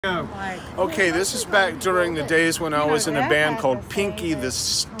Okay, this is back during the days when I was in a band called Pinky the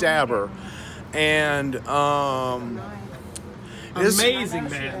Stabber, and amazing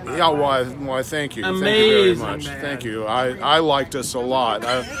man. Yeah, why? Thank you. Amazing, thank you very much. man. Thank you. I liked us a lot.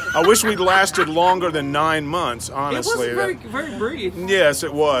 I wish we'd lasted longer than 9 months. Honestly, it was very brief. Yes,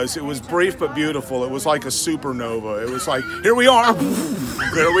 it was. It was brief but beautiful. It was like a supernova. It was like, here we are,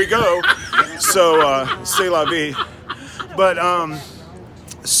 there we go. So, c'est la vie. But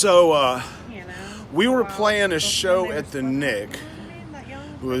we were playing a show at the Nick.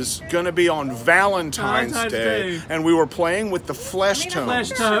 It was going to be on Valentine's Day, and we were playing with the Flesh Tones.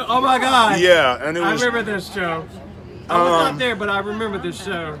 Flesh Tone. Oh my God! Yeah, and it was. I remember this show. I was not there, but I remember this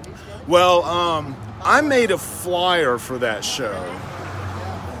show. Well, I made a flyer for that show.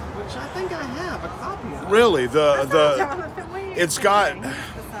 Which I think I have a copy of. Really, it's got.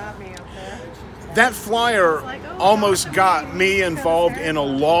 That flyer almost got me involved in a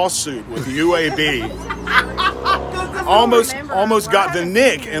lawsuit with UAB. almost got the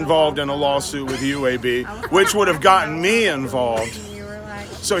Nick involved in a lawsuit with UAB, which would have gotten me involved.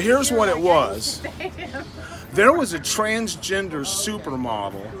 So here's what it was. There was a transgender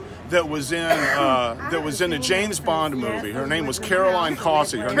supermodel that was in a James Bond movie. Her name was Caroline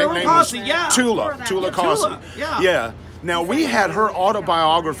Cossey. Her nickname was Tula Cossey. Yeah. Now, we had her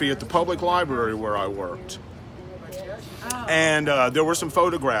autobiography at the public library where I worked. And there were some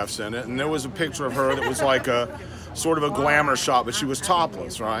photographs in it, and there was a picture of her that was like a sort of a glamour shot, but she was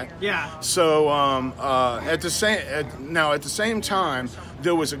topless, right? Yeah. So at the same time,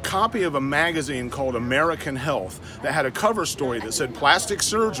 there was a copy of a magazine called American Health that had a cover story that said "Plastic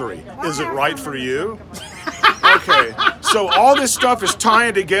surgery. Is it right for you?" Okay, so all this stuff is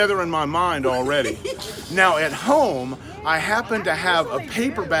tying together in my mind already. Now at home, I happen to have a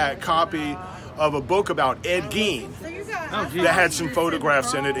paperback copy of a book about Ed Gein that had some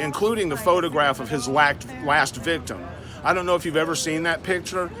photographs in it, including the photograph of his last victim. I don't know if you've ever seen that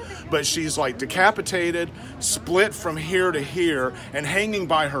picture, but she's like decapitated, split from here to here, and hanging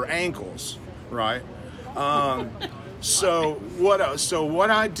by her ankles, right? So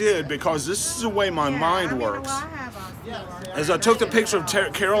what I did, because this is the way my mind works, is I took the picture of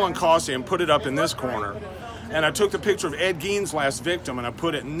Caroline Cossey and put it up in this corner, and I took the picture of Ed Gein's last victim and I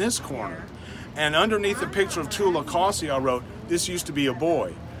put it in this corner. And underneath the picture of Tula Cossey, I wrote, "This used to be a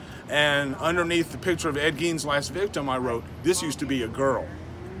boy." And underneath the picture of Ed Gein's last victim, I wrote, "This used to be a girl."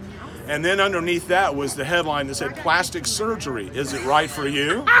 And then underneath that was the headline that said, "Plastic surgery, is it right for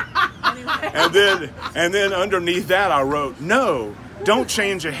you?" And then underneath that I wrote, "No, don't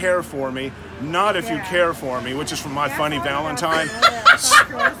change a hair for me, not if you care for me," which is from my Funny Valentine.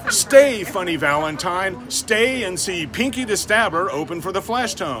 Stay, Funny Valentine, stay and see Pinky the Stabber open for the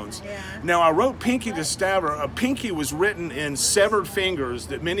Flesh Tones. Now, I wrote Pinky the Stabber. Pinky was written in severed fingers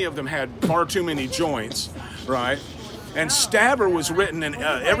that many of them had far too many joints, right? And Stabber was written in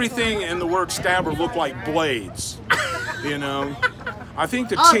everything in the word Stabber looked like blades, you know. I think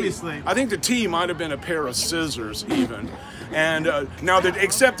the T might have been a pair of scissors even. And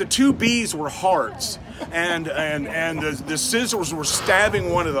except the two B's were hearts, and the scissors were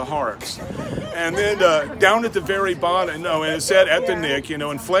stabbing one of the hearts. And then down at the very bottom, and it said "at the Nick," you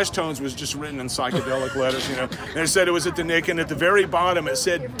know, and Flesh Tones was just written in psychedelic letters, you know. And it said it was at the Nick, and at the very bottom it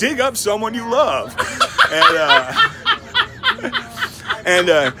said "dig up someone you love." And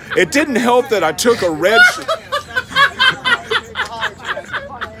it didn't help that I took a red.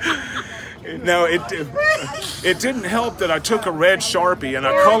 No, it didn't help that I took a red Sharpie and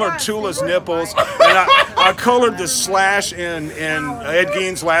I colored Tula's nipples, and I colored the slash in Ed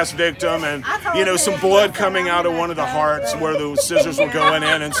Gein's last victim, and you know, some blood coming out of one of the hearts where the scissors were going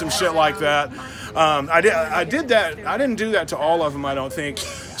in, and some shit like that. I did that. I didn't do that to all of them, I don't think.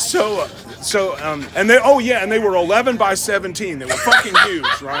 And they were 11 by 17. They were fucking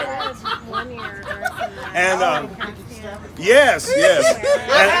huge, right? And yes.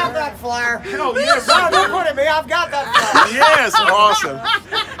 I have that flyer. Hell yes. No, don't put it me. I've got that flyer. Yes, awesome.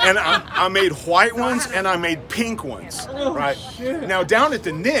 And I made white ones and I made pink ones, right? Now down at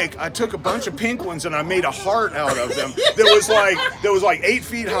the Nick, I took a bunch of pink ones and I made a heart out of them that was like 8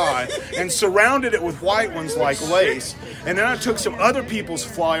 feet high, and surrounded it with white ones like lace. And then I took some other people's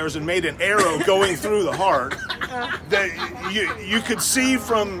flyers and made an arrow going through the heart that you could see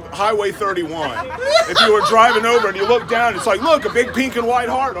from Highway 31. If you were driving over and you look down, it's like, look, a big pink and white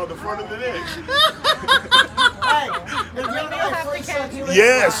heart on the front of the Nick.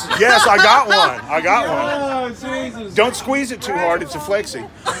 Yes, I got one. Oh, Jesus. Don't squeeze it too hard, it's a flexi.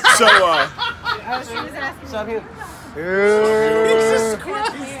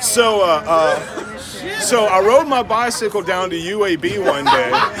 So, So I rode my bicycle down to UAB one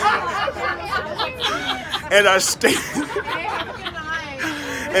day, and I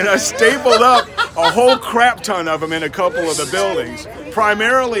stapled up a whole crap ton of them in a couple of the buildings.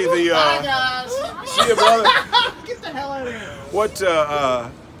 Primarily the see you, brother. Get the hell out of here. What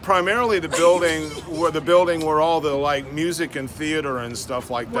primarily the building where all the like music and theater and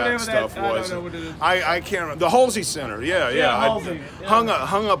stuff like that stuff was. I don't know what it is. I can't remember. The Halsey Center, yeah. Halsey. Hung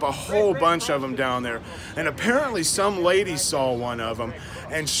up a whole bunch of them down there, and apparently some lady saw one of them,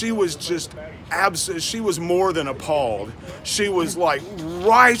 and she was just she was more than appalled. She was like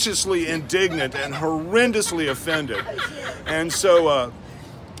righteously indignant and horrendously offended, and so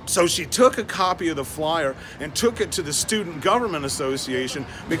she took a copy of the flyer and took it to the Student Government Association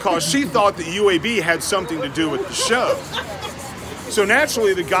because she thought that UAB had something to do with the show. So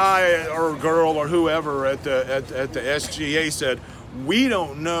naturally, the guy or girl or whoever at the SGA said, "We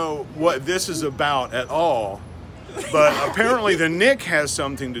don't know what this is about at all, but apparently the Nick has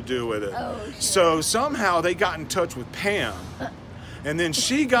something to do with it." So somehow they got in touch with Pam, and then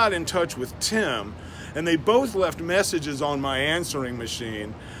she got in touch with Tim, and they both left messages on my answering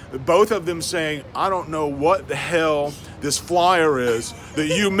machine, both of them saying, "I don't know what the hell this flyer is that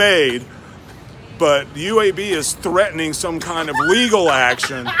you made, but UAB is threatening some kind of legal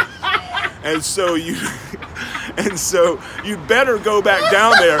action, and so you better go back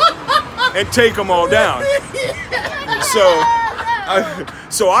down there and take them all down."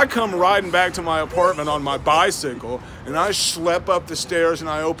 So I come riding back to my apartment on my bicycle, and I schlep up the stairs, and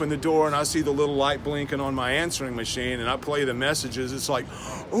I open the door, and I see the little light blinking on my answering machine, and I play the messages. It's like,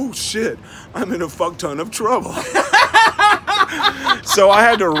 oh shit, I'm in a fuck ton of trouble. So I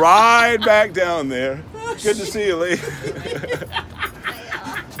had to ride back down there. Good to see you, Lee.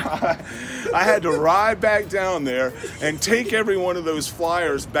 I had to ride back down there and take every one of those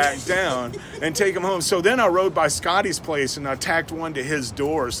flyers back down and take them home. So then I rode by Scotty's place and I tacked one to his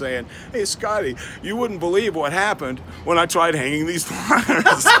door saying, "Hey, Scotty, you wouldn't believe what happened when I tried hanging these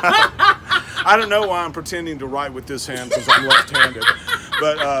flyers." I don't know why I'm pretending to write with this hand because I'm left-handed.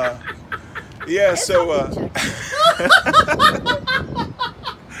 But, yeah, so...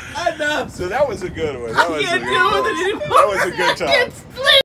 So that was a good one. That was a good time.